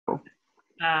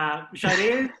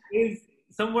Shahrez is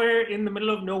somewhere in the middle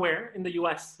of nowhere in the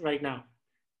US right now.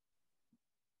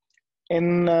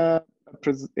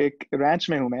 एक ranch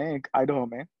में हूँ मैं, एक आइडाहो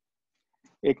में,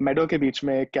 एक मेडो के बीच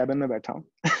में एक कैबिन में बैठा हूँ.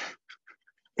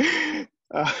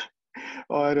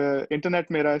 और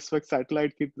इंटरनेट मेरा इस वक्त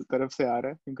सैटेलाइट की तरफ से आ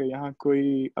रहा है क्योंकि यहाँ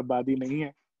कोई आबादी नहीं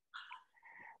है.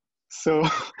 So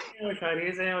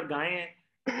शाहरेज हैं और गायें हैं.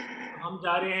 हम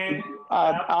जा रहे हैं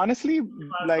honestly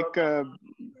like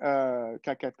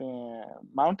क्या कहते हैं,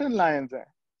 माउंटेन लायंस हैं.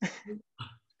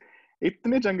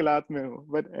 इतने जंगलात में हूँ.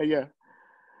 But yeah.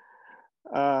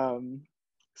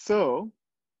 So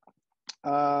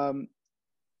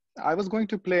I was going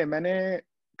to play, मैंने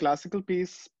classical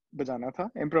piece बजाना था,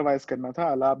 improvise करना था,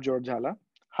 आलाप जोड़ झाला.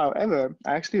 However,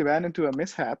 I actually ran into a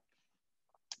mishap.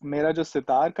 मेरा जो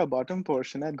सितार का bottom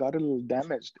portion है got a little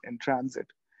damaged in transit.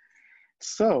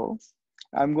 So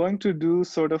I'm going to do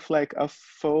sort of like a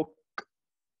folk,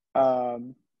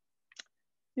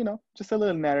 just a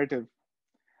little narrative.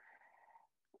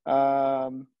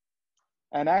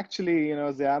 And actually,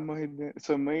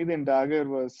 Muhyiddin Dagar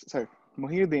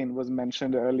Muhyiddin was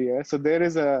mentioned earlier. So there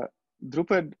is a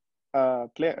Drupad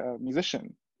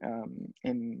musician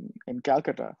in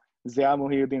Calcutta, Zia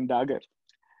Muhyiddin Dagar,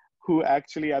 who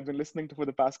actually I've been listening to for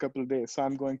the past couple of days. So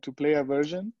I'm going to play a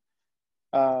version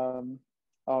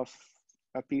of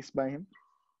a piece by him.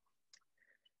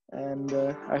 And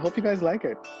I hope you guys like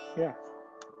it. Yeah,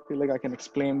 I feel like I can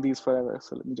explain these forever.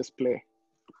 So let me just play.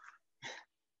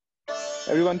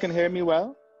 Everyone can hear me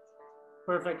well?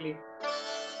 Perfectly.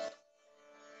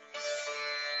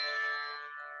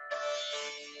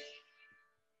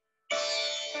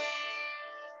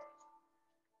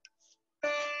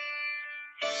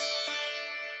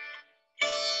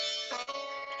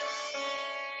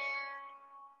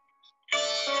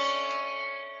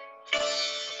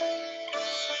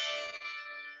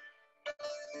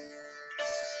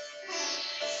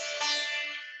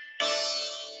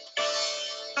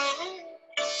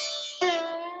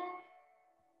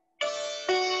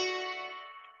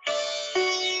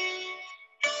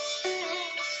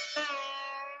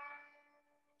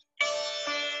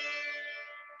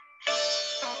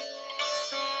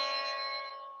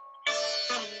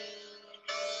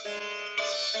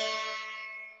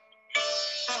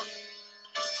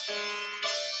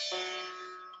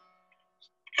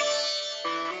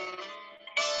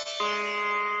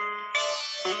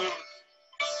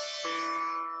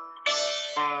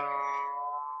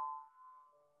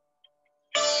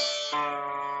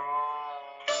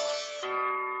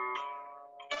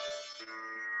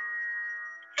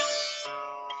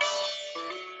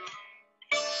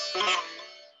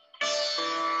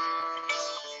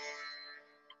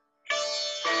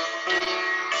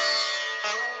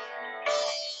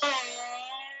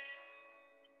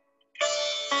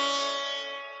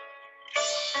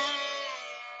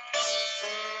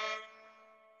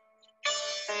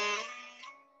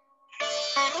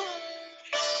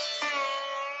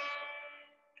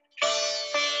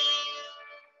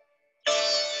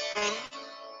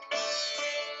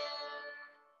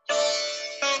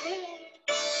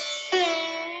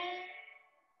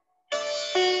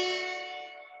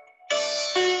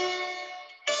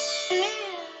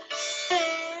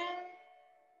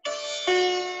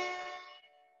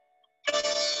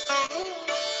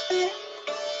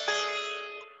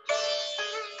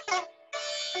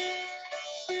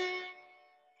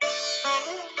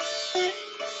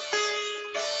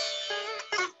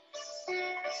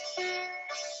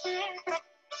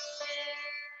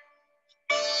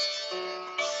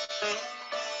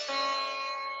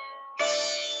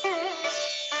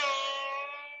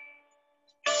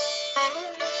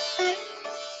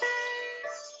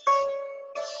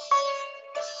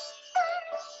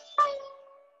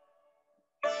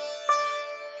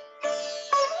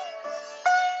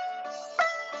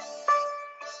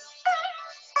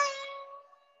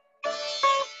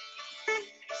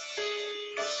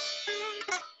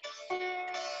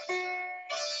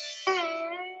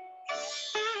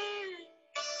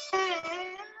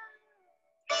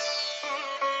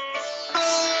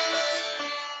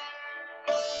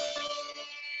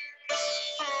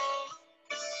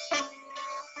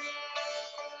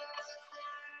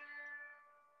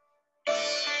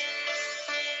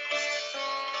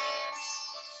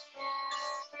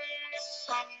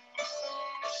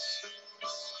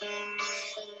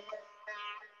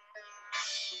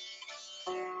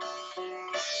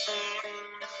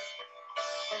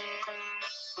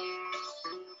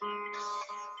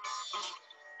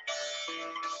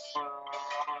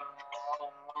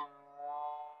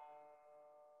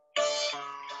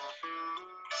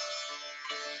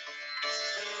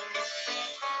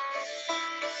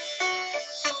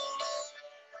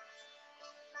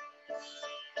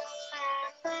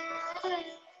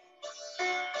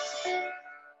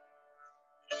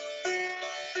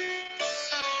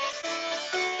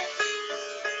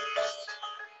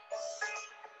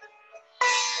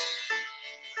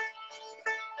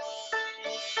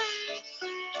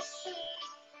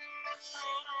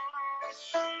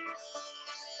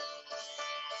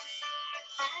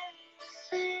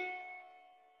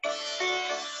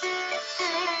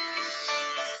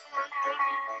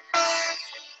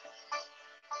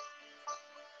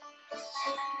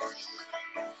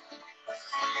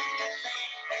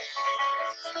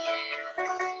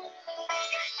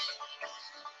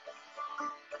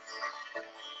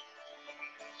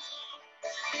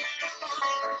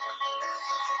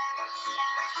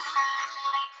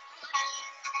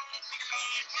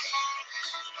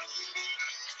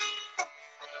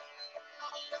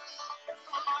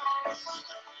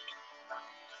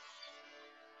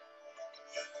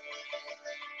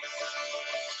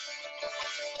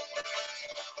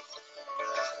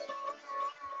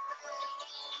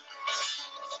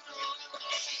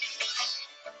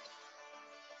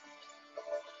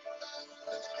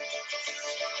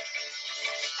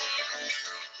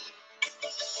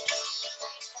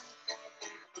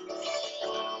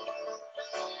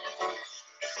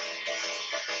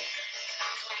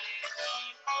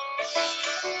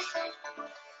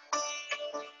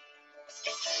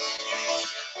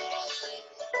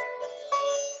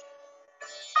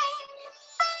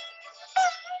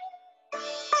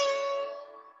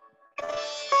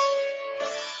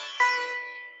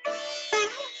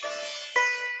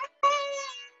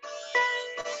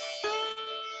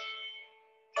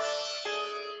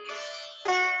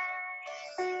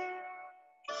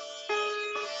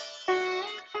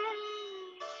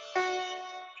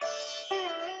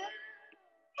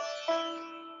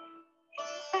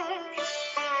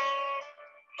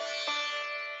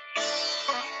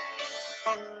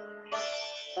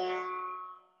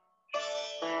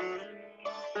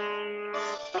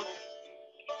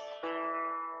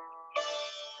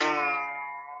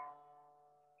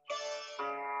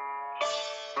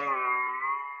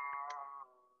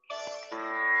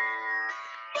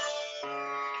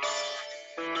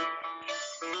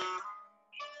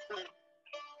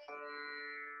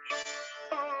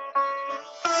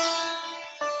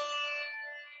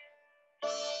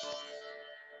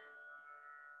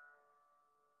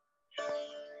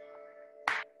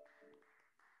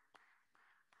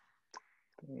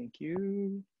 Thank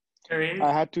you. Shahrez,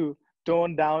 I had to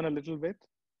tone down a little bit.